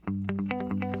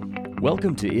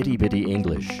Welcome to Itty Bitty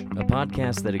English, a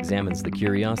podcast that examines the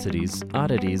curiosities,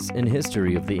 oddities, and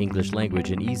history of the English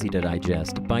language in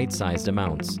easy-to-digest, bite-sized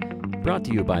amounts. Brought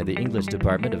to you by the English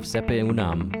Department of CEPE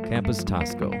UNAM, Campus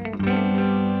Tasco.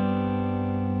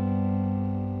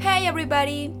 Hey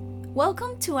everybody!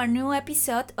 Welcome to our new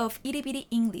episode of Itty Bitty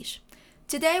English.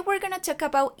 Today we're gonna talk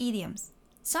about idioms,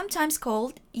 sometimes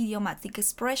called idiomatic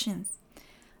expressions.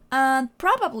 And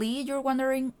probably you're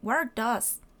wondering, what are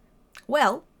those?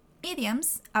 Well,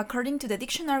 idioms, according to the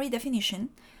dictionary definition,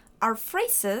 are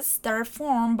phrases that are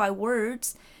formed by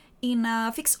words in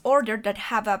a fixed order that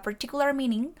have a particular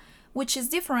meaning, which is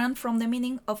different from the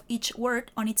meaning of each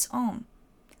word on its own.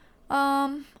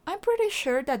 I'm pretty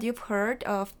sure that you've heard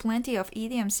of plenty of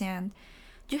idioms and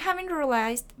you haven't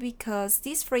realized because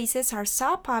these phrases are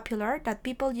so popular that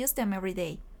people use them every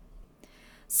day.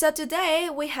 So today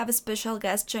we have a special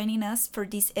guest joining us for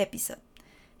this episode.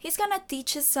 He's gonna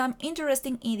teach us some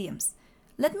interesting idioms.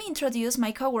 Let me introduce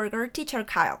my coworker, teacher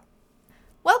Kyle.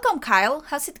 Welcome, Kyle.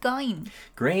 How's it going?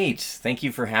 Great. Thank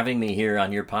you for having me here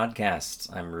on your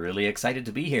podcast. I'm really excited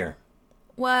to be here.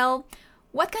 Well,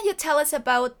 what can you tell us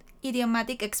about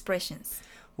idiomatic expressions?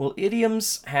 Well,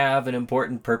 idioms have an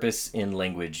important purpose in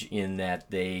language in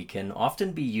that they can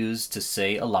often be used to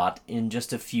say a lot in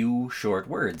just a few short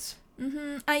words.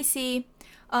 I see.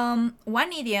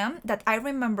 One idiom that I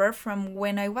remember from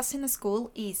when I was in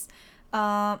school is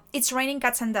it's raining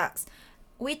cats and dogs,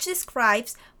 which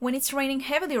describes when it's raining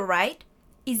heavily, right?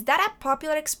 Is that a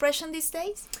popular expression these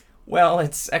days? Well,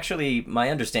 it's actually my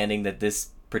understanding that this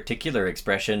particular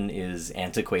expression is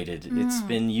antiquated. It's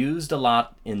been used a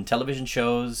lot in television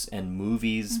shows and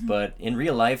movies, but in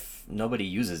real life, nobody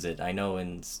uses it. I know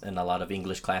in a lot of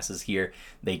English classes here,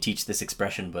 they teach this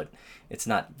expression, but it's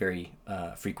not very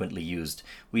frequently used.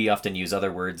 We often use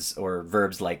other words or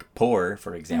verbs like pour,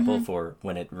 for example, for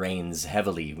when it rains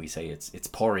heavily. We say it's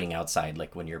pouring outside,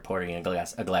 like when you're pouring a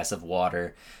glass of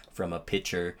water from a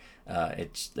pitcher.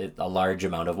 A large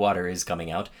amount of water is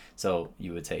coming out, so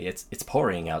you would say it's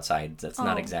pouring outside. That's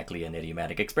not exactly an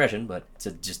idiomatic expression, but it's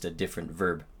just a different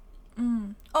verb.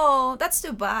 Oh, that's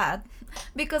too bad,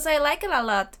 because I like it a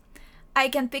lot. I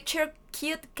can picture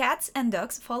cute cats and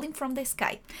dogs falling from the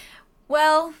sky.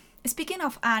 Well, speaking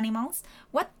of animals,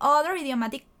 what other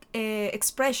idiomatic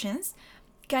expressions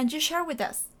can you share with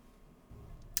us?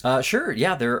 Sure,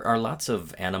 yeah, there are lots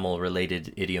of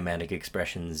animal-related idiomatic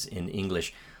expressions in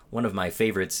English. One of my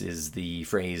favorites is the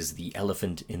phrase, the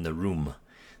elephant in the room.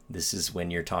 This is when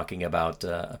you're talking about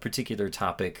a particular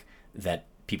topic that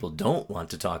people don't want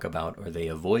to talk about or they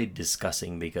avoid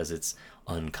discussing because it's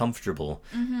uncomfortable.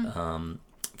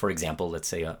 For example, let's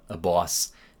say a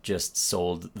boss just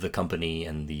sold the company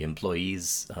and the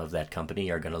employees of that company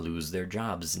are going to lose their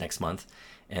jobs next month.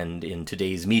 And in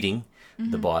today's meeting,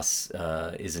 the boss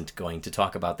isn't going to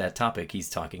talk about that topic. He's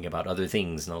talking about other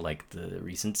things, like the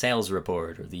recent sales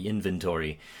report or the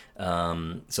inventory.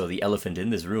 So the elephant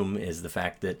in this room is the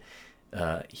fact that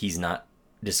he's not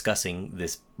discussing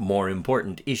this more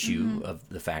important issue of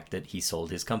the fact that he sold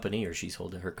his company or she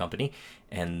sold her company,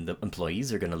 and the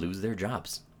employees are going to lose their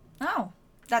jobs. Oh,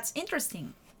 that's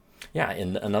interesting. Yeah,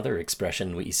 and another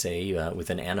expression we say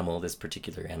with an animal, this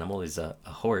particular animal is a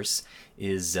horse,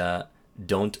 is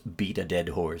don't beat a dead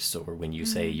horse. Or when you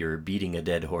say you're beating a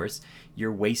dead horse,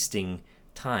 you're wasting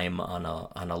time on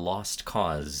a lost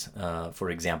cause. For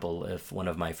example, if one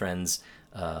of my friends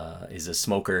is a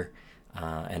smoker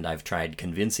and I've tried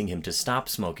convincing him to stop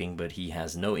smoking, but he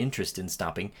has no interest in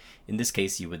stopping, in this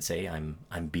case you would say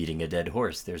I'm beating a dead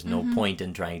horse. There's no point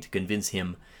in trying to convince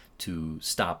him to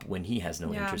stop when he has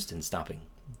no interest in stopping.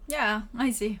 Yeah,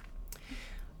 I see.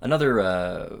 Another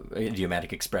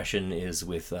idiomatic expression is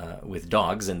with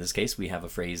dogs. In this case, we have a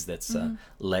phrase that's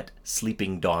let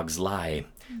sleeping dogs lie.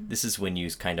 This is when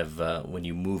you kind of, when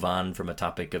you move on from a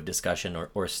topic of discussion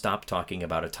or stop talking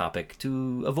about a topic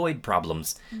to avoid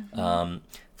problems.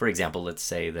 For example, let's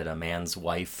say that a man's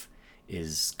wife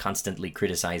is constantly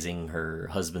criticizing her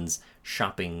husband's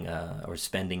shopping or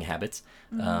spending habits.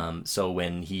 So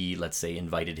when he, let's say,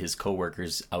 invited his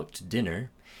coworkers out to dinner,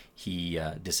 he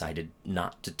decided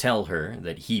not to tell her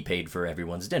that he paid for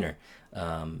everyone's dinner.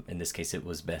 In this case, it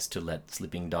was best to let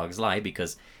sleeping dogs lie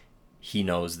because he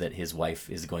knows that his wife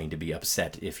is going to be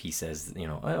upset if he says,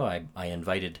 I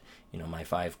invited, my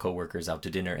 5 coworkers out to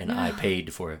dinner and I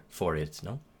paid for it,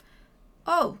 no?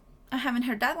 Oh, I haven't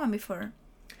heard that one before.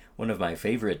 One of my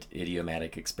favorite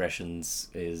idiomatic expressions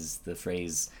is the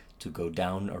phrase to go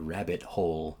down a rabbit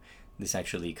hole. This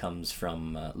actually comes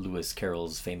from Lewis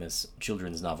Carroll's famous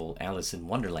children's novel Alice in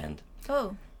Wonderland.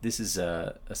 Oh. This is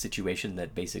a situation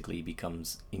that basically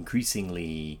becomes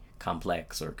increasingly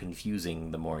complex or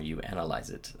confusing the more you analyze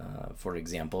it. For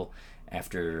example,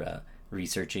 after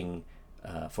researching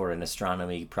for an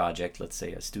astronomy project, let's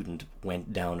say a student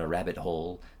went down a rabbit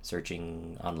hole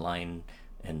searching online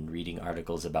and reading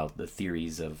articles about the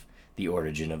theories of the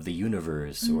origin of the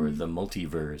universe or the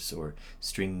multiverse or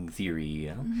string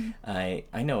theory.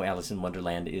 I know Alice in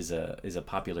Wonderland is a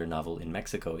popular novel in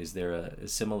Mexico. Is there a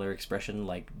similar expression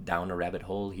like down a rabbit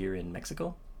hole here in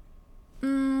Mexico?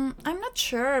 I'm not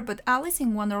sure, but Alice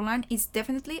in Wonderland is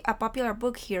definitely a popular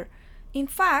book here. In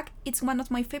fact, it's one of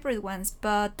my favorite ones,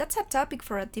 but that's a topic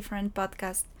for a different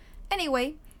podcast.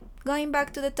 Anyway, going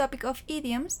back to the topic of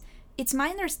idioms, it's my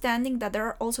understanding that there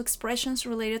are also expressions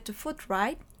related to food,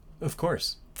 right? Of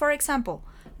course. For example,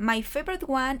 my favorite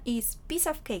one is piece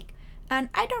of cake, and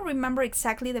I don't remember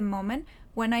exactly the moment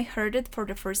when I heard it for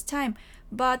the first time,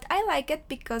 but I like it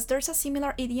because there's a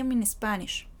similar idiom in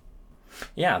Spanish.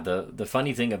 Yeah, the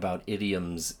funny thing about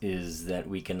idioms is that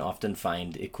we can often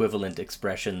find equivalent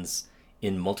expressions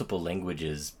in multiple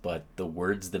languages, but the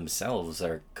words themselves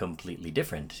are completely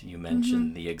different. You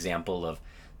mentioned the example of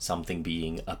something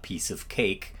being a piece of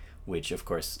cake, which of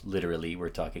course literally we're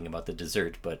talking about the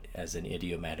dessert, but as an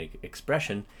idiomatic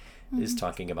expression is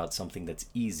talking about something that's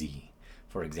easy.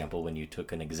 For example, when you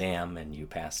took an exam and you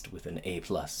passed with an A+,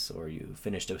 or you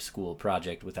finished a school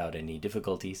project without any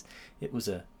difficulties, it was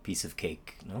a piece of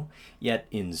cake, no? Yet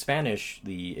in Spanish,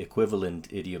 the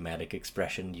equivalent idiomatic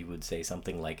expression, you would say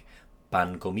something like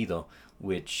pan comido,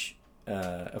 which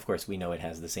of course, we know it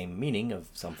has the same meaning of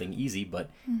something easy, but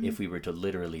if we were to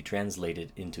literally translate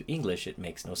it into English, it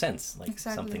makes no sense. Like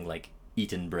something like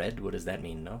eaten bread, what does that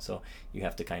mean? No, so you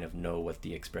have to kind of know what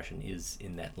the expression is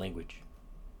in that language.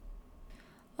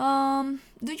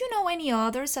 Do you know any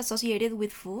others associated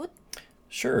with food?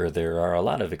 Sure, there are a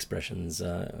lot of expressions.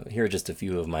 Here are just a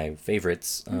few of my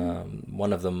favorites.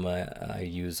 One of them I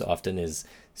use often is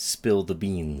spill the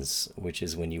beans, which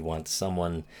is when you want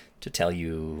someone to tell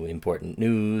you important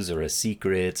news or a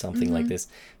secret, something like this.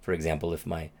 For example, if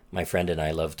my friend and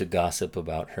I love to gossip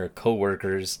about her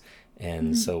coworkers,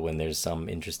 and so when there's some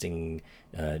interesting,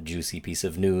 juicy piece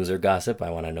of news or gossip,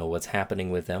 I want to know what's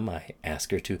happening with them, I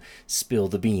ask her to spill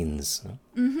the beans.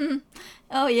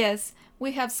 Oh, yes.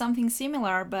 We have something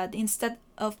similar, but instead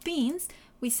of beans,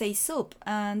 we say soup,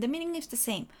 and the meaning is the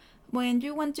same. When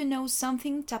you want to know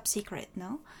something top secret,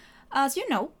 no? As you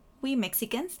know, we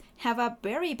Mexicans have a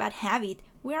very bad habit.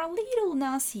 We are a little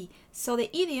nosy, so the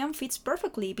idiom fits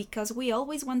perfectly because we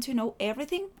always want to know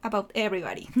everything about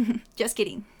everybody. Just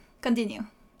kidding. Continue.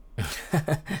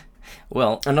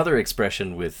 Well, another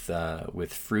expression with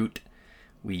fruit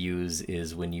we use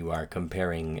is when you are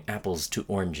comparing apples to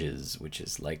oranges, which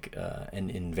is like an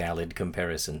invalid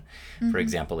comparison. For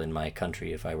example, in my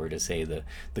country, if I were to say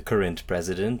the current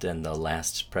president and the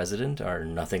last president are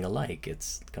nothing alike,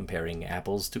 it's comparing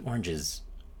apples to oranges.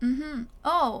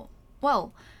 Oh,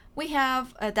 well, we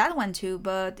have that one too,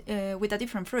 but with a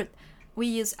different fruit. We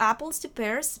use apples to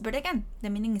pears, but again, the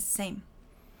meaning is the same.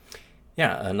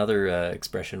 Yeah, another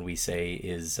expression we say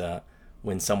is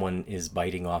when someone is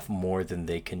biting off more than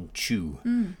they can chew.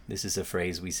 This is a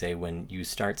phrase we say when you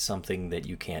start something that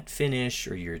you can't finish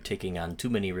or you're taking on too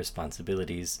many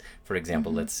responsibilities. For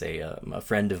example, let's say a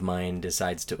friend of mine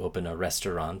decides to open a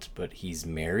restaurant, but he's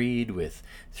married with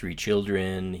 3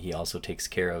 children. He also takes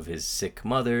care of his sick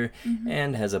mother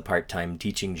and has a part-time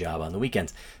teaching job on the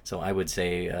weekends. So I would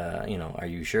say, are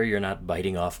you sure you're not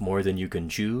biting off more than you can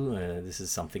chew? This is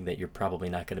something that you're probably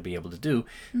not going to be able to do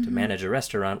to manage a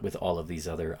restaurant with all of these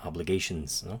other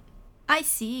obligations. No? I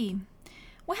see.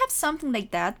 We have something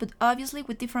like that, but obviously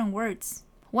with different words.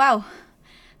 Wow,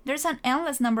 there's an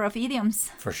endless number of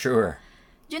idioms. For sure.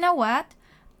 You know what?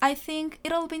 I think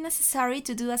it'll be necessary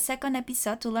to do a second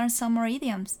episode to learn some more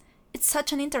idioms. It's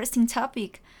such an interesting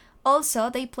topic. Also,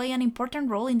 they play an important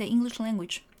role in the English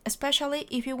language, especially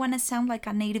if you want to sound like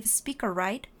a native speaker,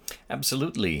 right?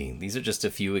 Absolutely. These are just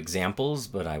a few examples,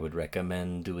 but I would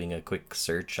recommend doing a quick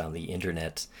search on the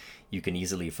internet. You can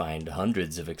easily find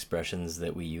hundreds of expressions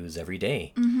that we use every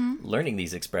day. Learning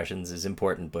these expressions is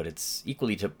important, but it's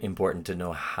equally important to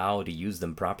know how to use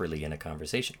them properly in a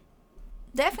conversation.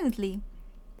 Definitely.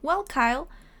 Well, Kyle,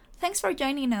 thanks for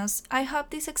joining us. I hope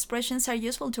these expressions are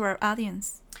useful to our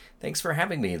audience. Thanks for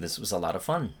having me. This was a lot of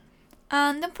fun.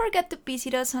 And don't forget to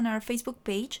visit us on our Facebook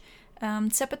page,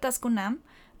 Sepetaskunam,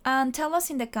 and tell us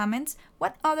in the comments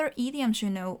what other idioms you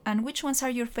know and which ones are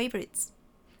your favorites.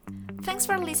 Thanks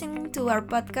for listening to our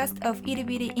podcast of Itty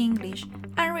Bitty English.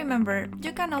 And remember,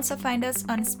 you can also find us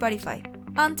on Spotify.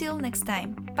 Until next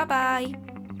time, bye-bye!